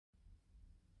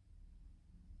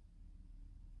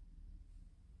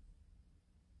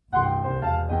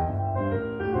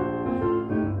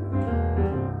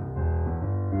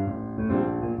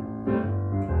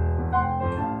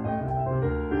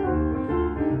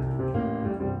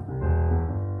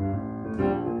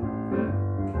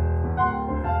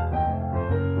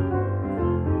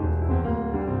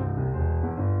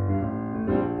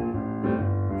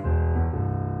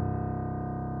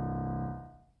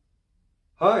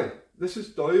Hi, this is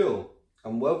Doyle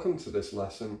and welcome to this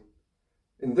lesson.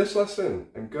 In this lesson,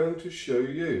 I'm going to show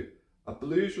you a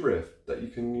blues riff that you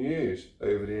can use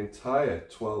over the entire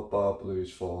 12-bar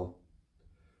blues form.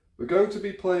 We're going to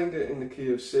be playing it in the key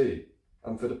of C,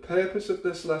 and for the purpose of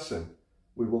this lesson,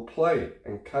 we will play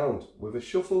and count with a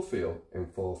shuffle feel in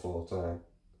 4/4 time,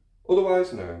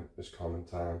 otherwise known as common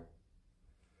time.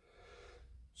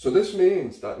 So this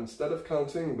means that instead of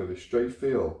counting with a straight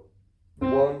feel,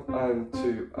 1 and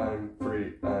 2 and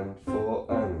 3 and 4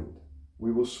 and,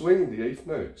 we will swing the eighth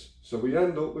notes, so we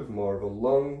end up with more of a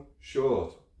long,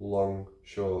 short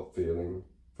feeling.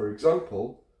 For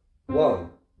example, 1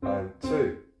 and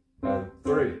 2 and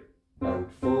 3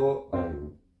 and 4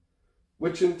 and,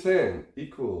 which in turn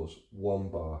equals 1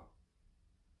 bar.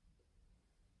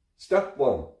 Step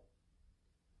 1.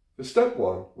 For step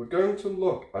 1, we're going to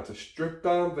look at a stripped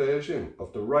down version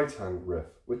of the right hand riff,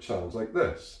 which sounds like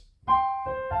this.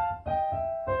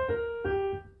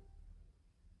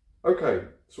 Okay,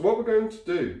 so what we're going to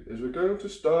do is we're going to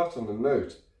start on the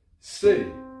note C,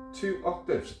 2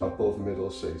 octaves above middle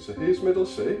C. So here's middle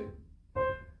C.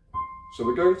 So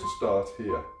we're going to start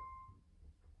here.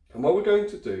 And what we're going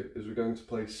to do is we're going to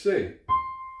play C,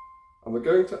 and we're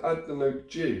going to add the note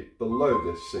G below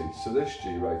this C, so this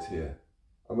G right here.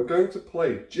 And we're going to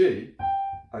play G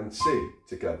and C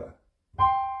together.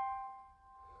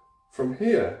 From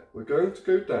here, we're going to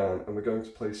go down and we're going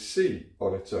to play C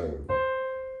on its own.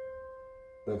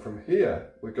 Then from here,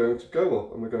 we're going to go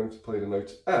up and we're going to play the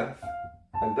notes F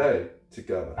and A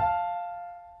together.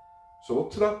 So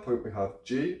up to that point, we have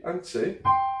G and C,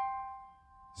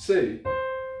 C,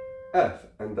 F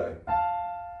and A.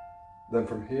 Then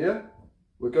from here,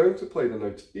 we're going to play the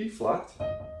notes E flat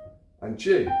and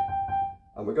G,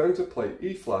 and we're going to play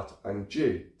E flat and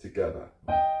G together.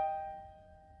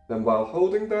 Then while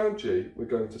holding down G, we're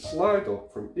going to slide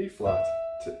up from E flat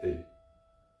to E.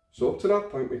 So up to that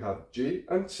point we have G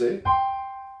and C,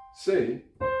 C,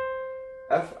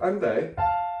 F and A,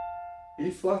 E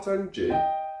flat and G.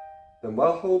 Then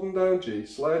while holding down G,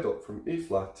 slide up from E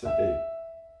flat to E.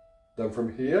 Then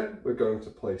from here we're going to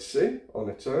play C on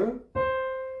its own.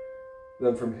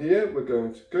 Then from here we're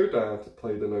going to go down to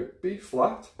play the note B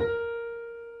flat.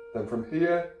 Then from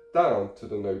here down to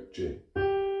the note G.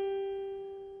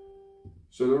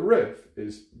 So the riff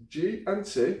is G and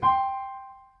C,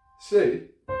 C,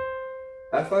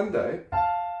 F and A,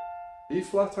 E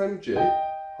flat and G,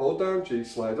 hold down G,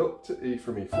 slide up to E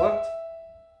from E flat,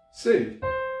 C,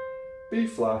 B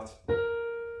flat,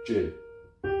 G.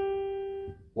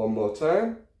 One more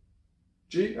time,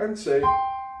 G and C,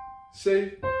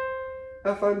 C,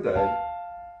 F and A,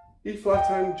 E flat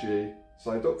and G,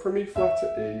 slide up from E flat to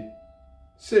E,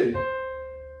 C,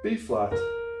 B flat,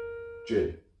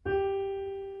 G.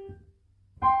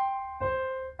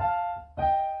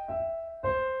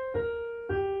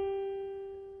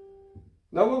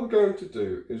 Now what we're going to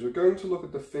do is we're going to look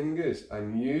at the fingers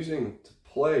I'm using to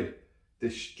play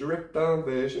this stripped down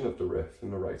version of the riff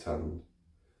in the right hand.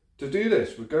 To do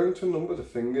this, we're going to number the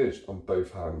fingers on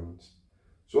both hands.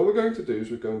 So what we're going to do is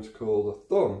we're going to call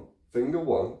the thumb finger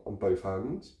 1 on both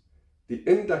hands, the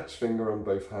index finger on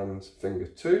both hands finger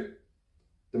 2,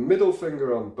 the middle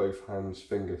finger on both hands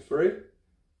finger 3,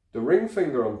 the ring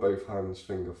finger on both hands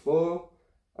finger 4,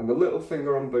 and the little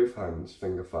finger on both hands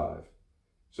finger 5.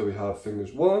 So we have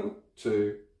fingers 1,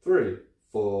 2, 3,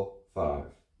 4, 5.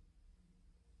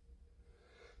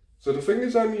 So the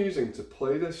fingers I'm using to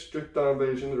play this stripped down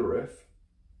version of the riff,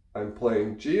 I'm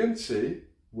playing G and C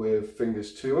with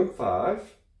fingers 2 and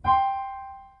 5.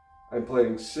 I'm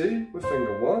playing C with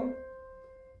finger 1,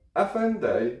 F and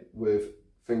A with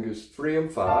fingers 3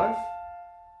 and 5,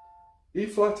 E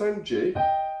flat and G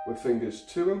with fingers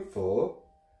 2 and 4.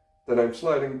 Then I'm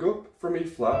sliding up from E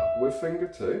flat with finger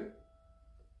 2.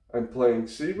 I'm playing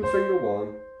C with finger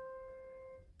 1,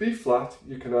 B flat,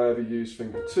 you can either use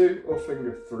finger 2 or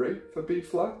finger 3 for B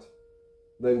flat,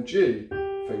 then G,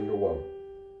 finger 1.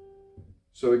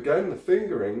 So again, the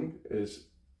fingering is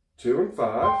 2 and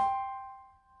 5,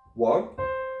 1,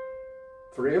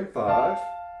 3 and 5,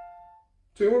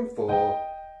 2 and 4,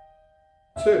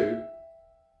 2,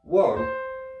 1,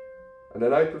 and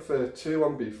then I prefer 2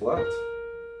 on B flat,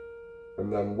 and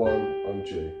then 1 on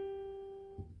G.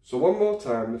 So one more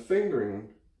time, the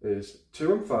fingering is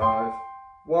 2 and 5,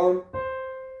 1,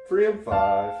 3 and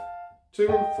 5, 2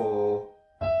 and 4,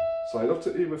 slide up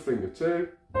to E with finger 2,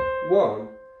 1,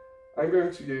 I'm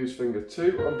going to use finger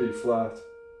 2 on B flat,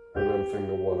 and then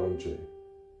finger 1 on G.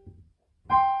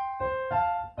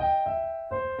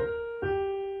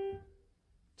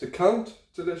 To count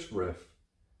to this riff,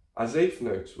 as eighth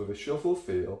notes with a shuffle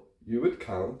feel, you would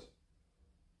count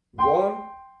 1,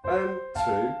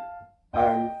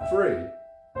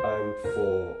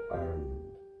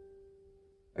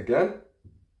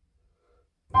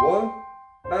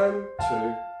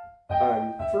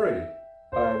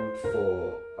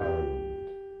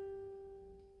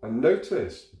 And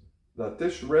notice that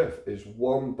this riff is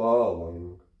 1 bar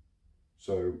long.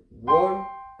 So 1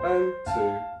 and 2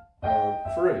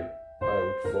 and 3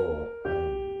 and 4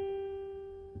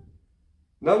 and.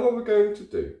 Now what we're going to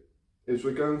do is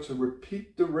we're going to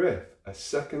repeat the riff a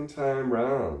second time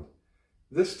round.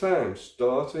 This time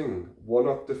starting 1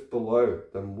 octave below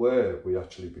than where we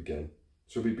actually begin.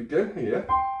 So we begin here.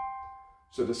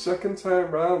 So the second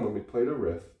time round when we play the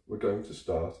riff, we're going to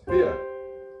start here.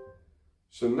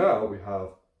 So now we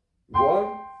have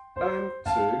 1 and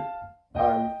 2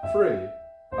 and 3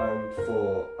 and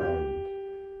 4 and.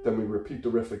 Then we repeat the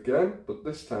riff again, but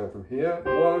this time from here,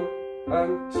 1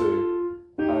 and 2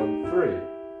 and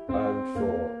 3 and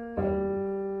 4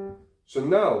 and. So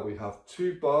now we have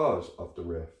 2 bars of the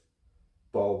riff.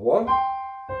 Bar 1,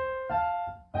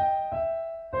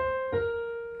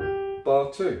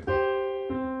 bar 2.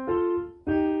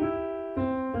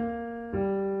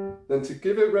 Then to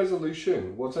give it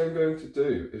resolution, what I'm going to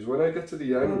do is when I get to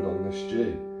the end on this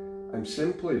G, I'm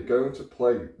simply going to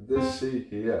play this C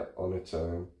here on its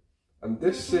own. And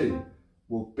this C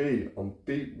will be on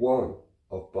beat 1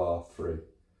 of bar 3.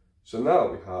 So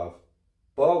now we have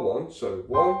bar 1, so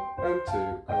 1 and 2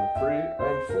 and 3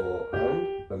 and 4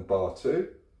 and, then bar 2,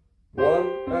 1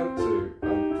 and 2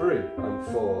 and 3 and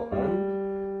 4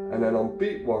 and then on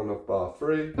beat 1 of bar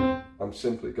 3, I'm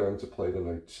simply going to play the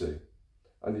note C.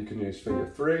 And you can use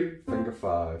finger 3, finger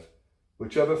 5,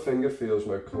 whichever finger feels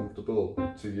more comfortable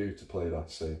to you to play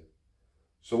that C.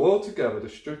 So all together, the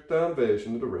stripped down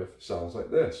version of the riff sounds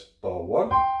like this. Bar 1,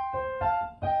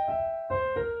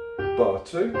 bar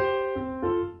 2,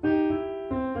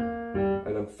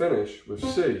 and then finish with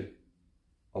C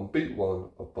on beat 1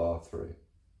 of bar 3.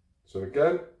 So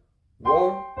again,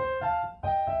 1,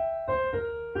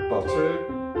 bar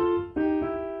 2,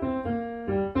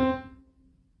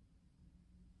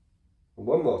 and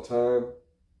one more time,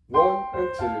 1 and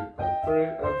 2 and 3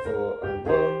 and 4 and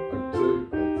 1 and 2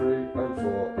 and 3 and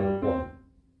 4 and 1.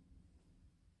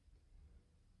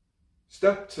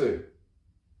 Step 2.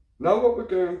 Now what we're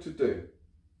going to do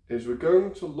is we're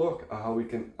going to look at how we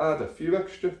can add a few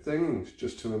extra things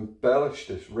just to embellish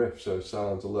this riff so it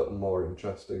sounds a little more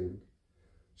interesting.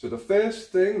 So the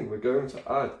first thing we're going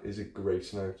to add is a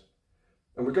grace note.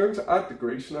 And we're going to add the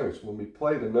grace note when we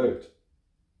play the note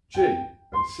G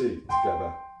and C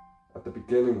together at the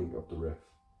beginning of the riff.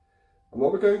 And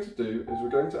what we're going to do is we're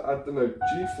going to add the note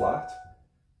G flat.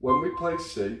 When we play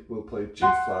C, we'll play G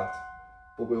flat,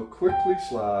 but we'll quickly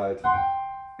slide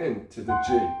into the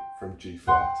G from G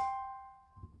flat.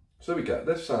 So we get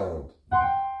this sound.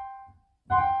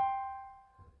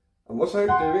 And what I'm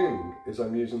doing is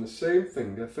I'm using the same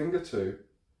finger, finger 2,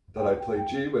 that I play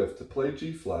G with to play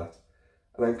G flat,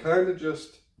 and I'm kind of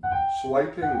just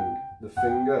swiping the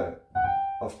finger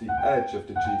off the edge of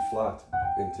the G flat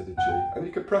into the G, and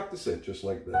you can practice it just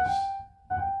like this.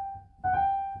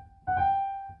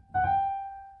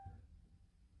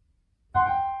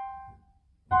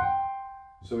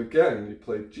 So again, you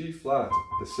play G flat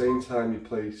at the same time you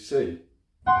play C,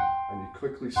 and you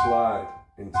quickly slide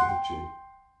into the G.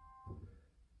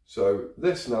 So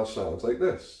this now sounds like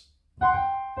this.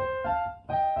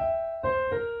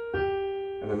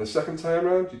 And then the second time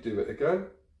round, you do it again.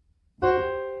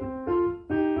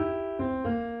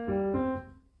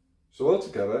 So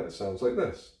altogether, it sounds like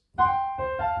this.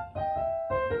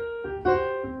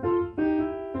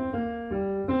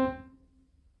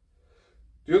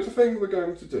 The other thing we're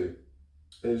going to do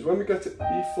is when we get to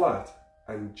E flat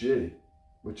and G,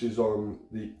 which is on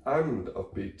the and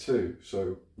of beat 2,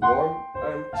 so 1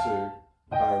 and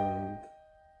 2 and,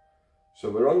 so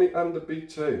we're on the and of beat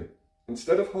 2.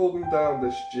 Instead of holding down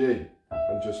this G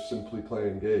and just simply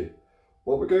playing E,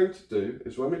 what we're going to do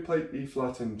is when we play E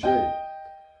flat and G,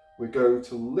 we're going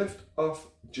to lift off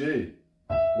G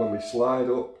when we slide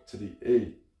up to the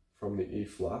E from the E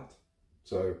flat.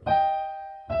 So,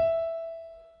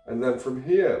 and then from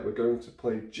here we're going to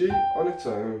play G on its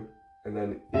own and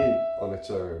then E on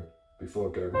its own before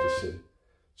going to C.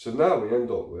 So now we end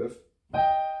up with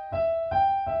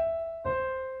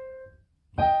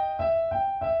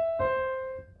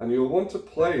and you'll want to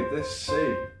play this C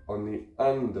on the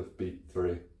and of beat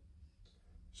 3.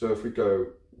 So if we go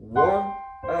 1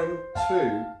 and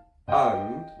 2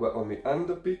 and, we're on the and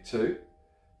of beat 2,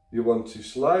 you want to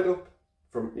slide up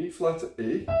from E flat to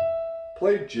E,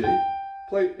 play G,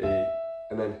 play E,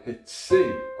 and then hit C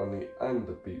on the and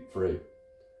of beat 3.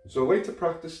 So a way to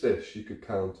practice this, you could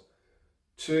count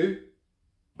 2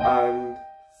 and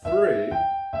 3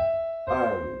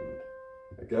 and,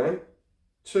 again,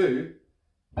 2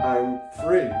 and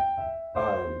 3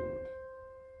 and,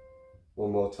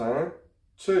 one more time,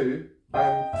 2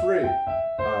 and 3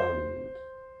 and,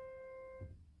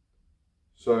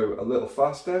 So a little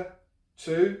faster,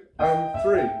 2 and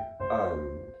 3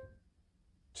 and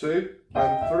 2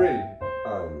 and 3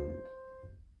 and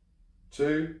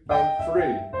 2 and 3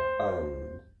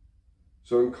 and.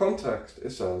 So in context it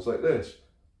sounds like this: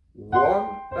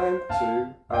 1 and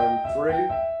 2 and 3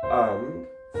 and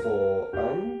 4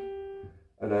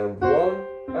 and then 1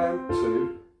 and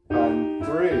 2 and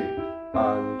 3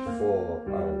 and 4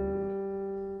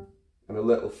 and a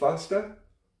little faster: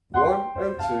 1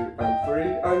 and 2 and 3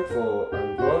 and 4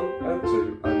 and 1 and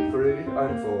 2 and 3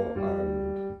 and 4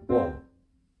 and 1.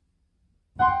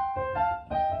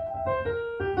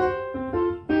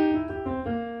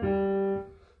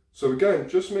 So again,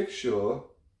 just make sure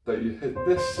that you hit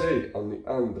this C on the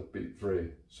and of beat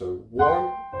 3. So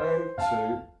 1 and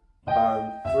 2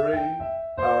 and 3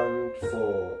 and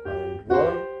 4 and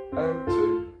 1 and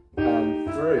 2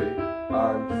 and 3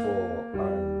 and 4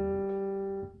 and.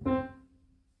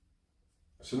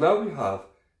 So now we have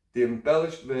the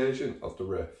embellished version of the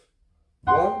riff.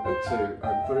 1 and 2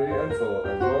 and 3 and 4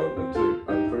 and 1 and 2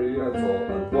 and 3 and 4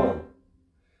 and 1.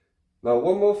 Now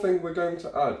one more thing we're going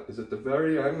to add is at the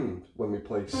very end when we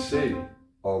play C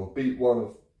on beat 1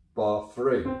 of bar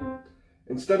 3.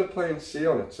 Instead of playing C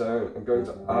on its own, I'm going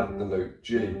to add the note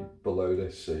G below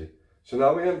this C. So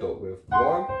now we end up with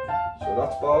 1, so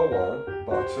that's bar 1,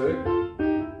 bar 2,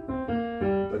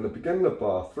 then the beginning of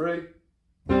bar 3,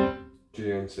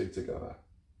 G and C together.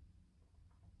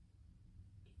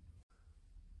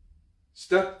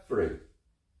 Step 3.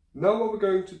 Now what we're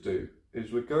going to do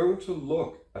is we're going to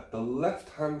look at the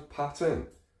left hand pattern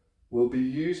we'll be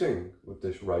using with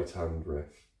this right hand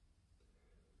riff.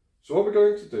 So what we're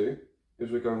going to do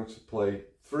is we're going to play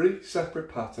 3 separate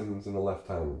patterns in the left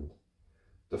hand.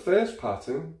 The first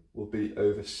pattern will be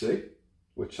over C,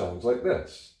 which sounds like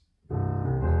this.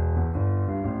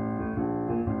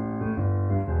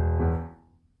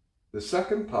 The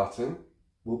second pattern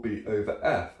will be over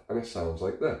F, and it sounds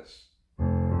like this.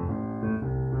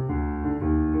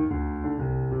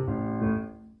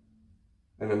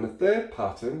 And then the third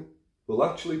pattern will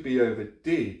actually be over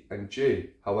D and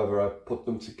G, however I've put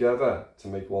them together to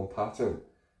make one pattern,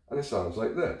 and it sounds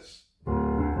like this.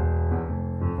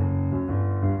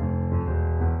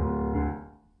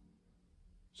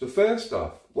 So first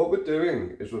off, what we're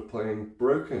doing is we're playing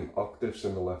broken octaves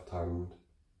in the left hand.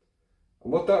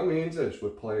 And what that means is we're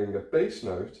playing a bass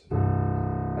note,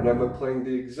 and then we're playing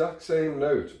the exact same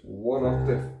note 1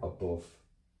 octave above.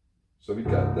 So we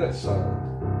get this sound.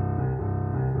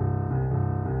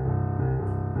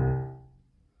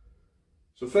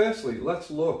 So firstly,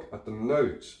 let's look at the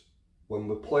notes when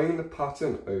we're playing the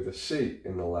pattern over C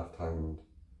in the left hand.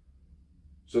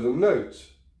 So the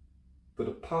note for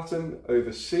the pattern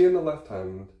over C in the left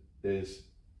hand is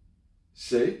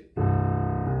C,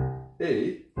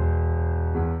 E,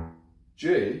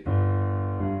 G,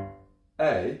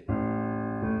 A,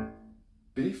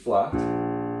 B flat,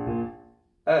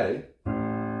 A,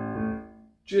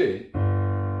 G,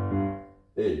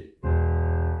 E.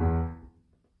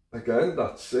 Again,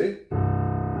 that's C,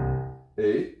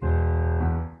 E,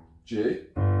 G,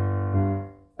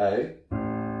 A,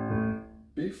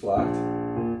 B flat,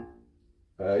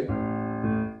 A,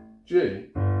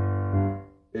 G,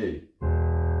 E.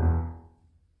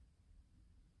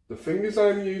 The fingers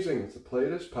I'm using to play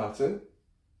this pattern,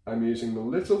 I'm using the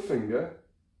little finger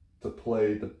to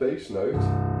play the bass note,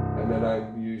 and then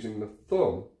I'm using the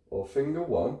thumb or finger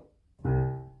 1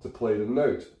 to play the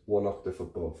note 1 octave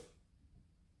above.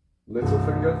 Little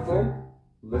finger, thumb,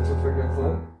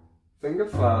 finger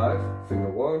 5, finger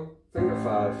 1, finger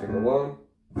 5, finger 1,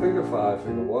 finger 5,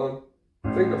 finger 1,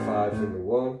 finger 5, finger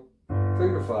 1,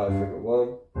 finger 5, finger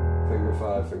 1, finger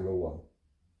 5, finger 1.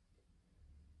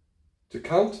 To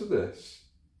counter this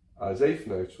as eighth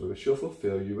notes with a shuffle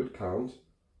feel, you would count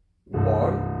 1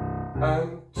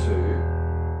 and 2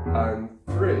 and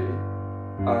 3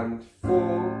 and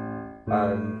 4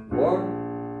 and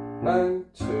 1 and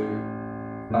 2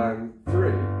 and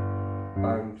 3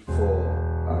 and 4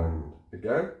 and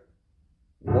again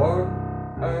 1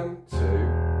 and 2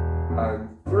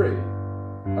 and 3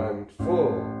 and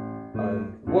 4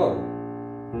 and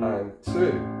 1 and 2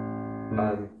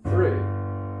 and 3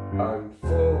 and 4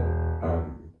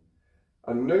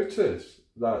 and notice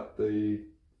that the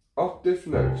octave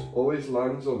note always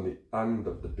lands on the and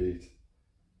of the beat,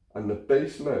 and the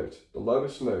bass note, the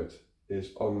lowest note,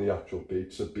 is on the actual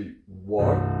beat. So beat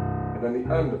 1 and then the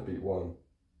and of beat 1,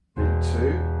 beat 2,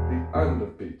 the and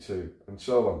of beat 2, and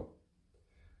so on.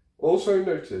 Also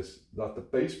notice that the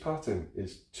bass pattern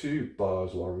is 2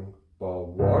 bars long, bar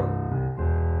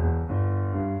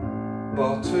 1,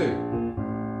 bar 2.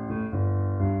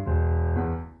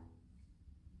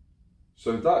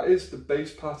 So that is the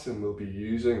bass pattern we'll be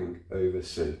using over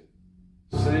C.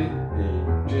 C, E,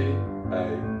 G,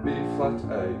 A, B flat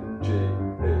A, G,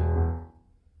 E.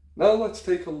 Now let's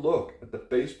take a look at the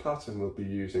bass pattern we'll be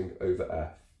using over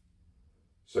F.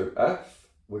 So F,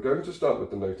 we're going to start with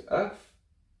the note F,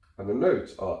 and the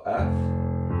notes are F,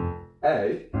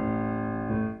 A,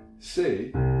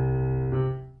 C,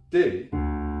 D,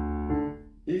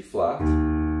 E flat,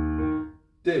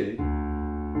 D,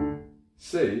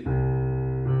 C,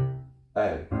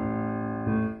 A.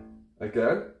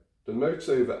 Again, the notes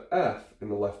over F in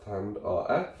the left hand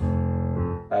are F,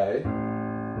 A,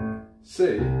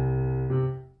 C,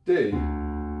 D,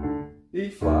 E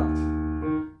flat,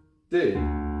 D,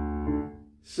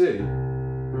 C,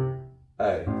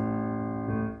 A.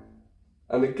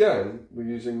 And again, we're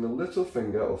using the little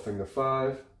finger or finger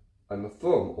 5 and the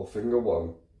thumb or finger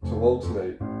 1 to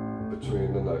alternate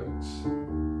between the notes.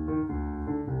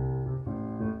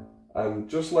 And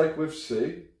just like with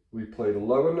C, we play the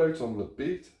lower note on the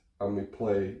beat and we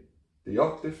play the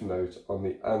octave note on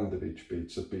the and of each beat.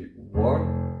 So beat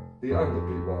 1, the and of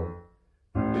beat 1,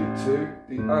 beat 2,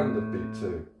 the and of beat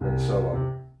 2, and so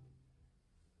on.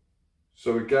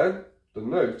 So again, the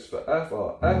notes for F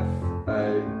are F,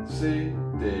 A, C,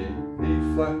 D, E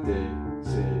flat D,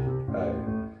 C, A.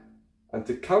 And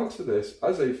to counter this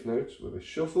as eighth notes with a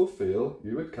shuffle feel,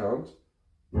 you would count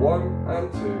 1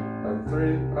 and 2 and 3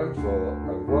 and 4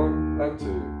 and 1 and 2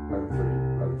 and 3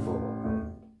 and 4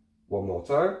 and one more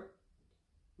time.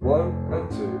 1 and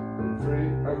 2 and 3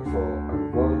 and 4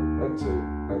 and 1 and 2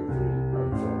 and 3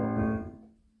 and 4 and...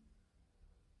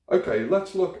 Okay,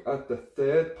 let's look at the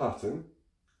third pattern,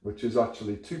 which is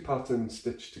actually 2 patterns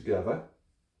stitched together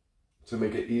to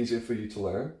make it easier for you to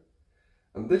learn.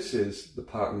 And this is the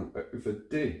pattern over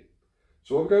D.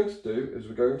 So what we're going to do is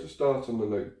we're going to start on the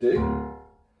note D,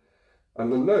 and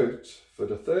the notes for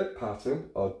the third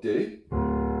pattern are D,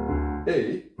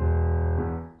 E,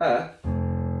 F,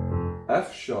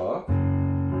 F sharp,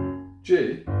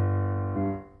 G,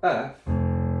 F,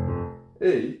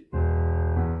 E,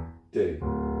 D.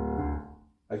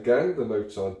 Again, the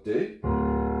notes are D,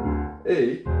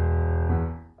 E,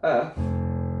 F,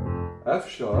 F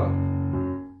sharp,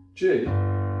 G,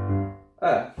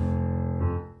 F,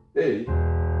 E,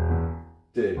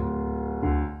 D.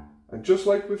 And just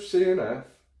like with C and F,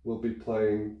 we'll be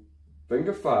playing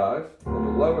finger 5 on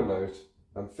the lower note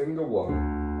and finger 1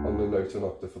 on the note an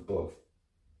octave above.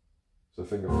 So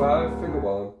finger 5, finger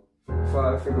 1, finger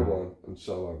 5, finger 1, and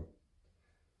so on.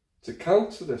 To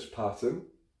counter this pattern,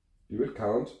 you would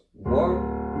count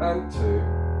 1 and 2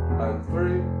 and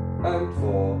 3 and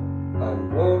 4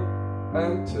 and 1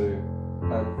 and 2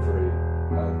 and 3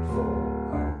 and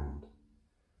 4 and.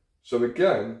 So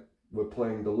again, we're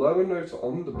playing the lower note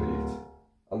on the beat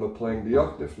and we're playing the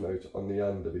octave note on the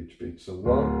end of each beat. So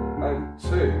 1 and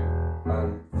 2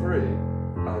 and 3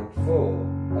 and 4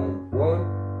 and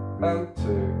 1 and 2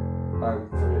 and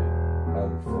 3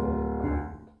 and 4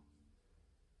 and.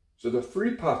 So the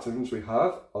 3 patterns we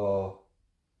have are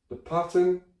the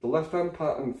pattern, the left hand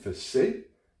pattern for C,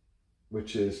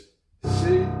 which is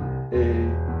C,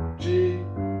 E, G,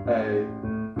 A,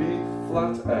 B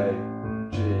flat A,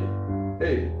 G,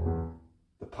 E.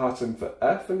 The pattern for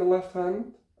F in the left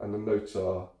hand, and the notes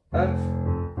are F,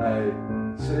 A,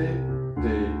 C, D,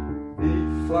 E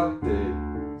flat D,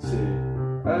 C,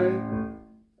 A,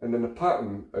 and then the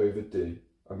pattern over D,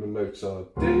 and the notes are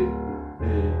D,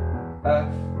 E,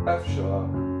 F, F sharp,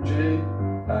 G,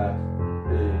 F,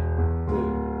 E, D.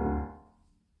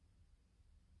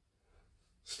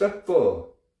 Step 4.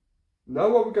 Now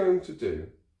what we're going to do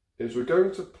is we're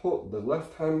going to put the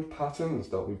left hand patterns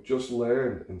that we've just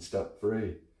learned in step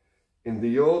 3 in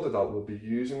the order that we'll be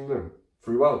using them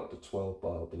throughout the 12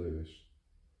 bar blues.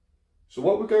 So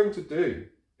what we're going to do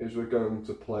is we're going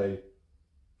to play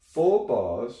 4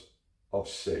 bars of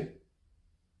C,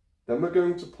 then we're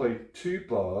going to play 2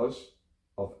 bars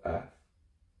of F,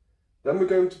 then we're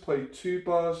going to play 2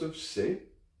 bars of C,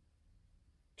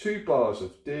 2 bars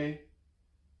of D,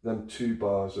 then 2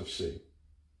 bars of C.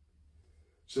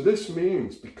 So this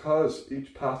means because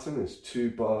each pattern is 2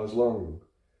 bars long,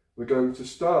 we're going to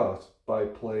start by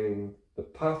playing the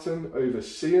pattern over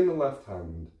C in the left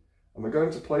hand, and we're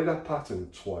going to play that pattern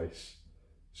twice.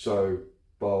 So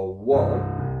bar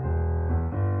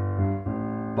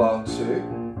 1, bar 2,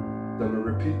 then we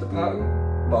repeat the pattern,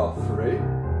 bar 3,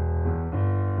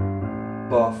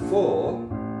 bar 4,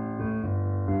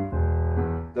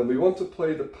 then we want to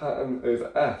play the pattern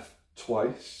over F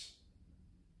twice,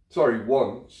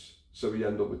 once, so we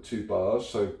end up with 2 bars,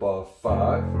 so bar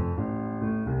 5,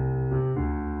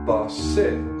 bar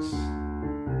 6,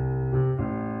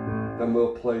 Then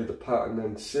we'll play the pattern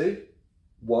in C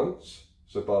once,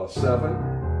 so bar 7,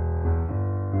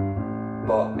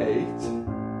 bar 8.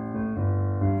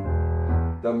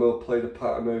 Then we'll play the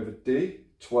pattern over D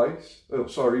twice,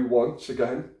 once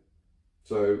again,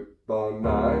 so bar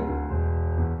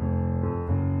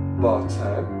 9, bar 10.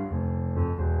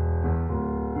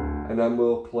 And then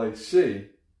we'll play C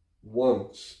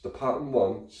once, the pattern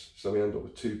once, so we end up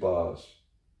with 2 bars.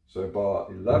 So bar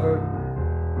 11,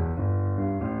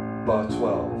 bar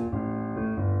 12.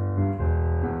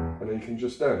 And then you can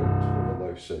just end with a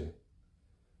low C.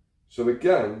 So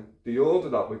again, the order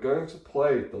that we're going to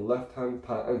play the left hand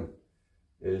pattern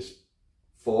is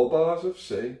 4 bars of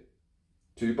C,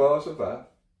 2 bars of F,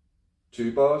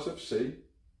 2 bars of C,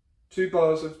 2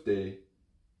 bars of D,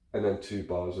 and then 2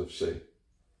 bars of C.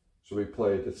 So we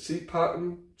play the C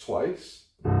pattern twice,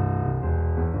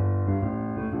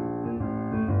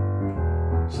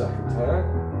 second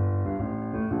time.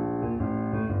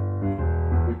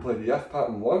 We play the F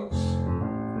pattern once,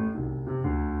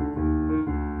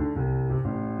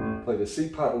 play the C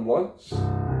pattern once,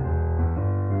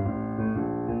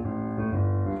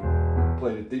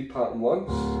 play the D pattern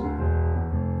once,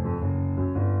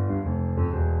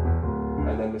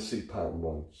 and then the C pattern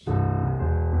once.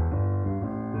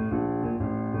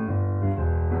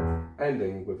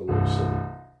 Ending with a low C.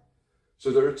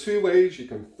 So there are 2 ways you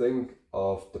can think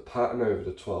of the pattern over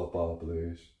the 12 bar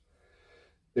blues.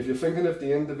 If you're thinking of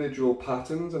the individual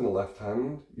patterns in the left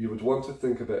hand, you would want to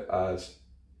think of it as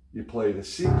you play the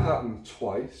C pattern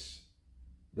twice,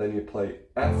 then you play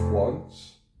F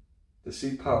once, the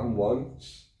C pattern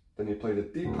once, then you play the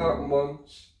D pattern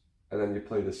once, and then you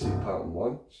play the C pattern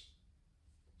once.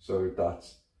 So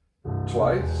that's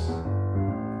twice.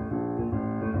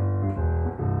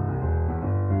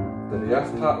 Then the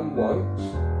F pattern once,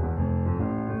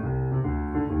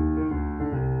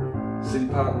 C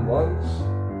pattern once,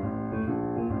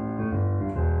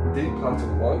 D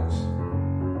pattern once,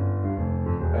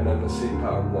 and then the C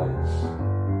pattern once.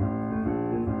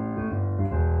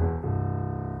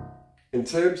 In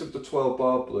terms of the 12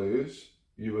 bar blues,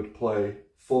 you would play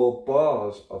 4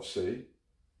 bars of C,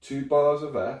 2 bars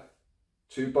of F,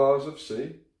 2 bars of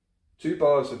C, 2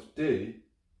 bars of D,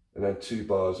 and then 2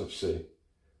 bars of C.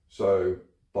 So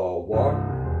bar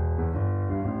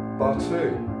 1, bar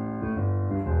 2,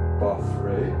 bar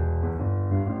 3,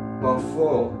 bar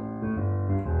 4,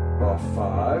 bar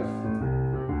 5,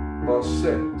 bar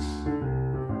 6,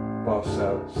 bar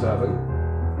 7,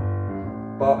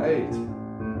 bar 8,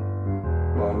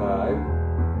 bar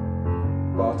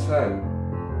 9, bar 10,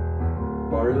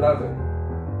 bar 11,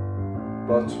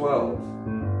 bar 12,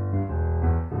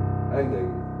 ending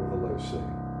with a low C.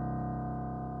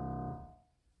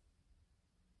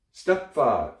 Step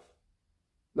 5.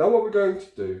 Now what we're going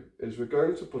to do is we're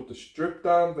going to put the stripped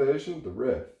down version of the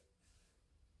riff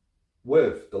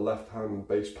with the left hand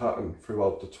bass pattern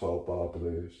throughout the 12 bar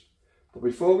blues. But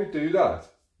before we do that,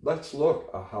 let's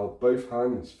look at how both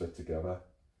hands fit together.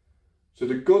 So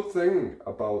the good thing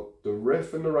about the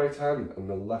riff in the right hand and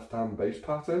the left hand bass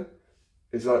pattern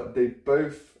is that they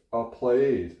both are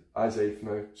played as 8th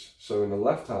notes. So in the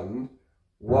left hand,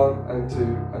 1 and 2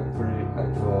 and 3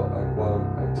 and 4 and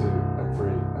 1 and 2 and 3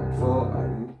 and 4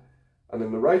 and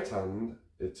in the right hand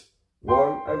it's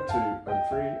 1 and 2 and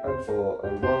 3 and 4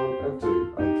 and 1 and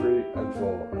 2 and 3 and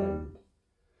 4 and.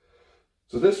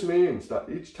 So this means that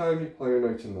each time you play a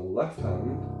note in the left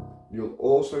hand, you'll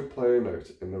also play a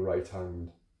note in the right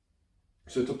hand.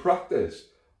 So to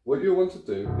practice, what you want to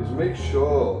do is make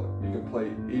sure you can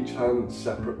play each hand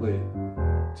separately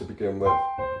to begin with.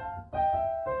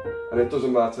 And it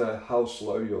doesn't matter how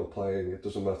slow you're playing, it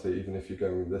doesn't matter even if you're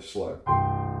going this slow.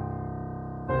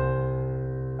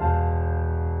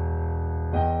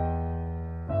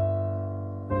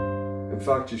 In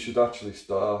fact, you should actually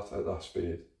start at that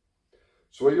speed.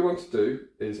 So what you want to do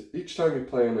is each time you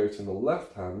play a note in the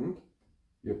left hand,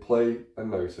 you play a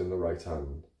note in the right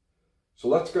hand. So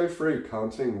let's go through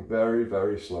counting very,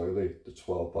 very slowly the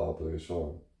 12 bar blues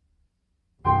song.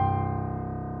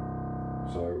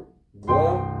 So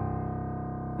 1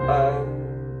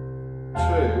 and 2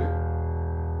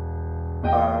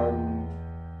 and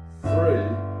 3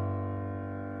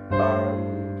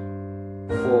 and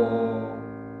 4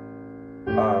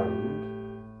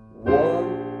 and 1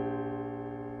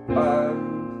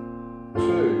 and 2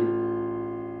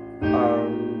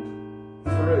 and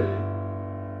 3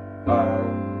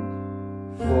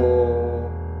 and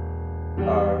 4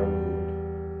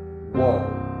 and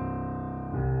 1.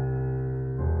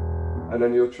 And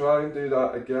then you'll try and do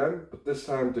that again, but this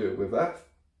time do it with F.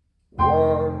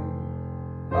 1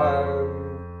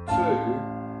 and 2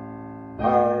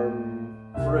 and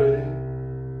 3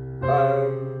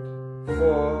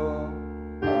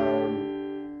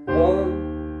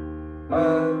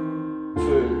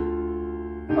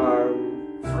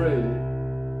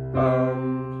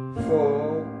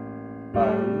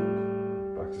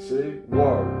 back to C,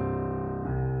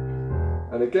 1.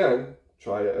 And again,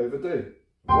 try it over D.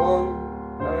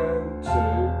 1 and 2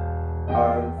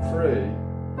 and 3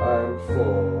 and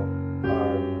 4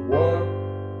 and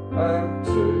 1 and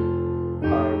 2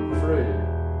 and 3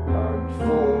 and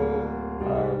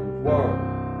 4 and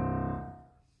 1.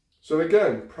 So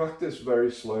again, practice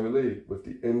very slowly with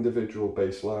the individual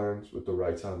bass lines with the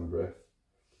right hand riff.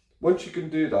 Once you can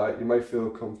do that, you may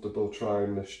feel comfortable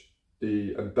trying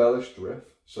the embellished riff.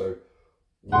 So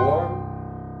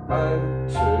 1 and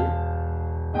 2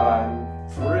 and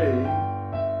 3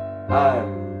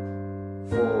 and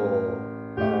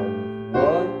 4 and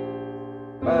 1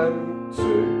 and 2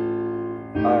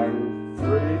 and 3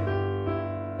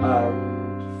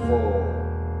 and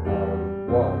 4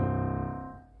 and 1.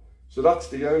 So that's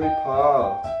the only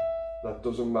part that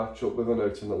doesn't match up with a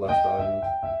note in the left hand.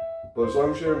 But as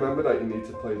long as you remember that you need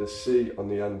to play the C on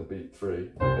the end of beat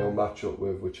 3, it'll match up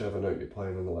with whichever note you're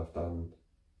playing in the left hand.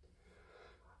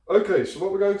 Okay, so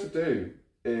what we're going to do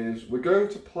is we're going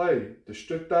to play the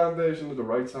stripped down version of the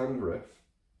right hand riff,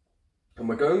 and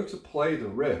we're going to play the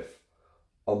riff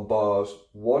on bars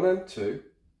 1 and 2,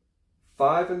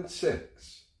 5 and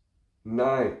 6,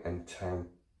 9 and 10.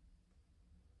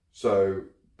 So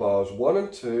bars 1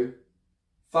 and 2,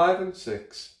 5 and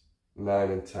 6,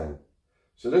 9 and 10.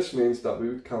 So this means that we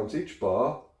would count each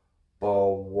bar,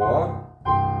 bar 1,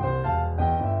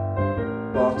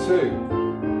 bar 2,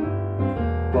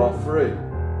 bar 3,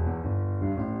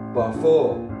 bar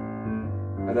 4,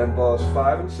 and then bars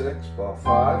 5 and 6, bar 5,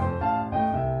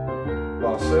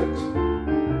 bar 6,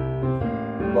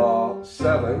 bar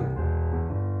 7,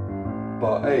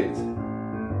 bar 8,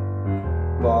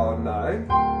 bar 9,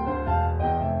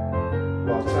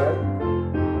 bar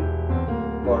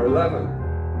 10, bar 11,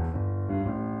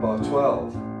 bar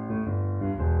 12.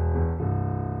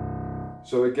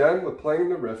 So again, we're playing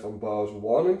the riff on bars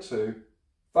 1 and 2,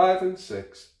 5 and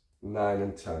 6, 9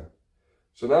 and 10.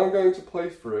 So now I'm going to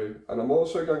play through, and I'm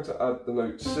also going to add the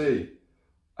note C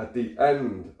at the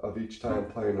end of each time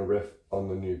playing a riff on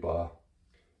the new bar.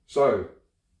 So,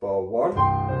 bar 1,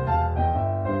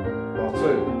 bar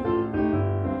 2,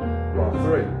 bar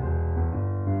 3,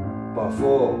 bar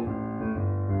 4,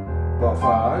 bar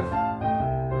 5,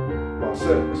 bar 6,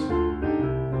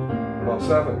 bar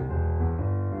 7,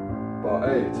 bar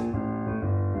 8,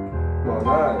 bar 9,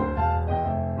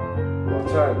 bar 10,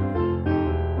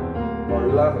 bar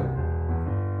 11,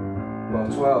 bar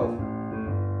 12.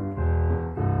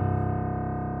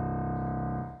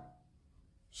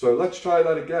 So let's try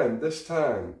that again, this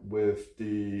time with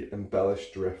the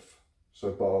embellished riff.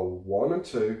 So bar 1 and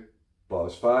 2,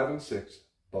 bars 5 and 6,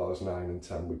 bars 9 and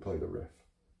 10, we play the riff.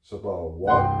 So bar 1,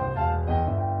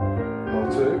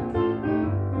 bar 2,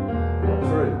 bar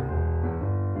 3,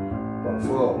 bar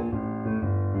 4,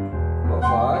 bar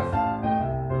 5,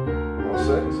 bar 6,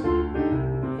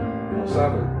 bar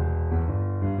 7,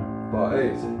 bar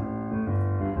 8,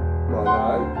 bar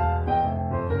 9,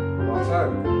 bar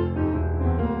 10,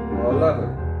 bar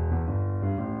 11,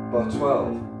 bar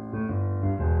 12.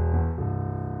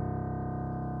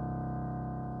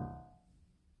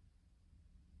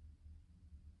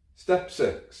 Step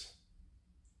 6.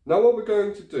 Now what we're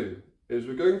going to do is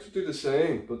we're going to do the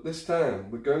same, but this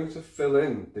time we're going to fill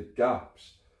in the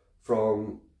gaps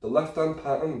from the left hand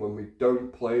pattern when we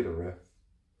don't play the riff.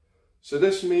 So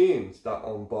this means that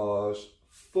on bars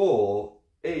 4,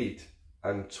 8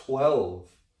 and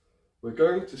 12, we're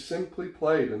going to simply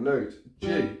play the note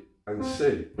G and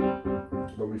C.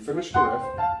 When we finish the riff,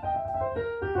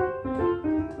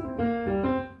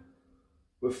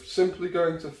 we're simply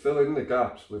going to fill in the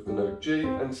gaps with the note G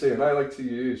and C, and I like to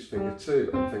use finger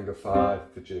 2 and finger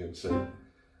 5 for G and C.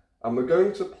 And we're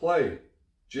going to play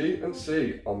G and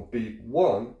C on beat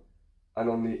 1 and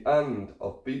on the end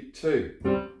of beat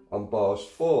 2 on bars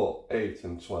 4, 8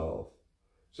 and 12.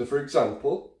 So for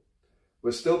example,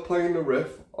 we're still playing the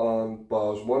riff on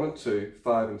bars 1 and 2,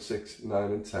 5 and 6,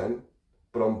 9 and 10,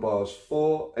 but on bars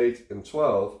 4, 8 and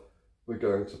 12, we're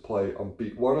going to play on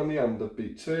beat 1 on the end of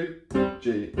beat 2,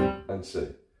 G and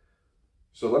C.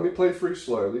 So let me play through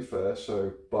slowly first.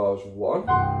 So bars 1,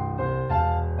 bar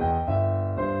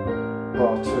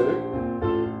 2,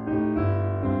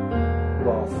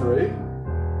 bar 3,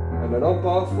 and then on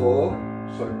bar 4,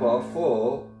 so bar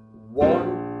 4,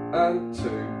 1 and 2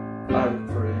 and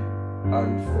 3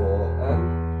 and 4, and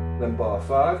then bar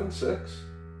 5 and 6,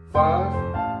 5,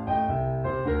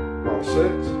 bar 6,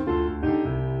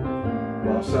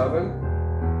 bar 7,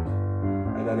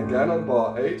 and then again on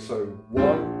bar 8, so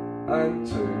 1 and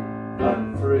 2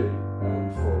 and 3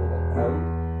 and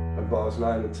 4, and bars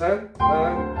 9 and 10,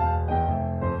 9,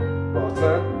 bar 10,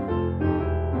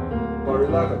 bar bar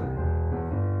 11,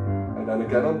 and then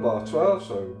again on bar 12,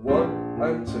 so 1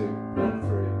 and 2 and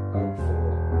 3 and 4.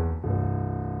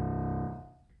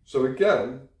 So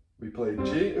again, we play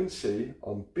G and C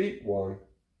on beat 1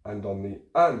 and on the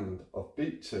and of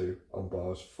beat 2 on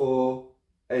bars 4,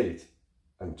 8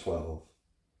 and 12.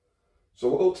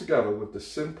 So all together with the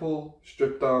simple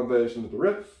stripped down version of the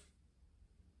riff,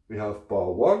 we have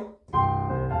bar 1,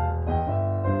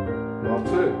 bar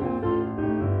 2,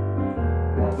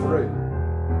 bar 3,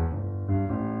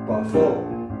 bar 4,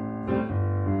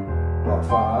 bar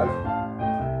 5,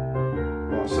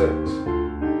 bar 6,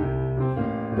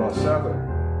 bar 7,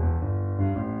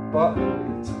 bar 8,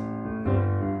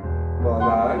 bar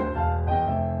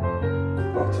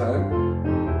 9, bar 10,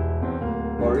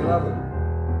 bar 11,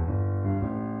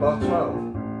 bar 12.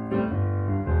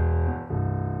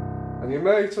 And you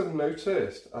might have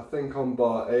noticed, I think on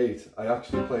bar 8, I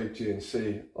actually played G and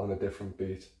C on a different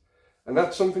beat. And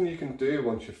that's something you can do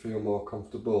once you feel more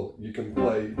comfortable. You can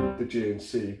play the G and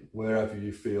C wherever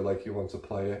you feel like you want to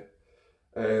play it.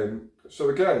 So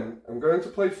again, I'm going to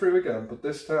play through again, but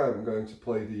this time I'm going to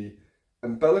play the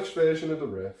embellished version of the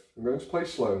riff. I'm going to play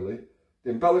slowly, the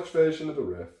embellished version of the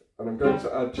riff, and I'm going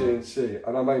to add G and C,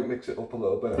 and I might mix it up a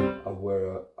little bit of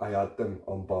where I add them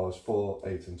on bars 4,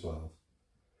 8 and 12.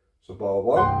 So bar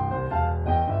 1,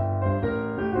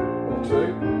 bar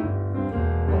 2,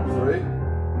 bar 3,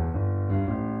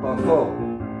 bar 4,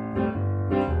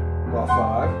 bar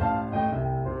 5,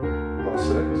 bar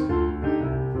 6,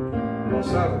 bar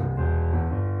 7,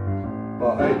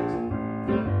 bar 8,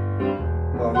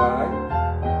 bar 9,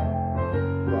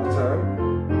 bar 10,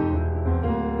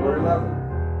 bar 11.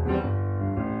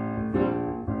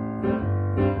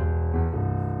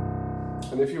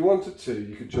 And if you wanted to,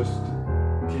 you could just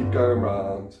keep going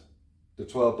round the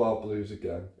 12 bar blues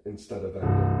again instead of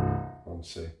ending on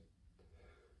C.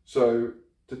 So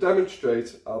to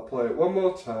demonstrate, I'll play it one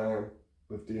more time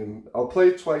with I'll play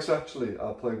it twice actually.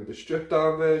 I'll play with the stripped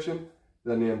down version,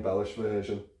 then the embellished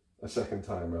version a second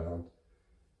time round.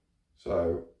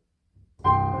 So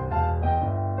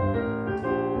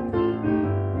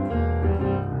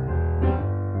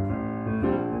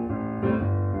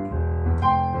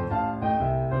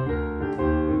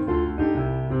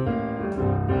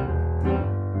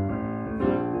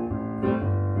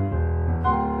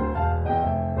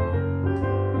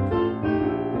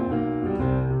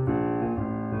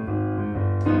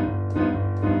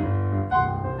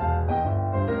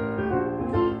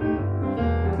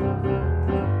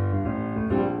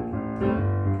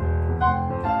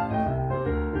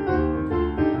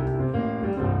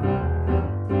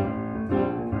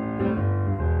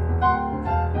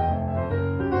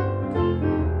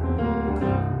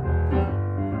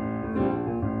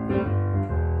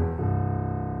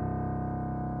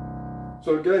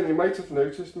So again, you might have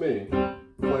noticed me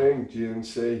playing G and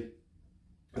C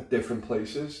at different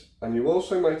places, and you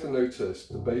also might have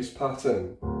noticed the bass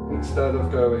pattern, instead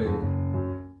of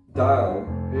going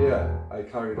down here, I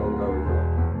carried on going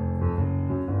up.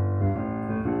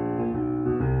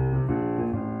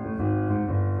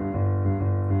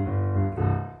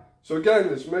 So again,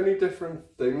 there's many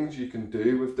different things you can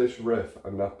do with this riff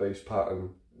and that bass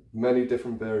pattern, many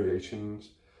different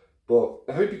variations. But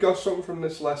I hope you got something from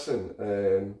this lesson,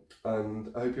 and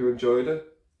I hope you enjoyed it.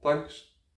 Thanks.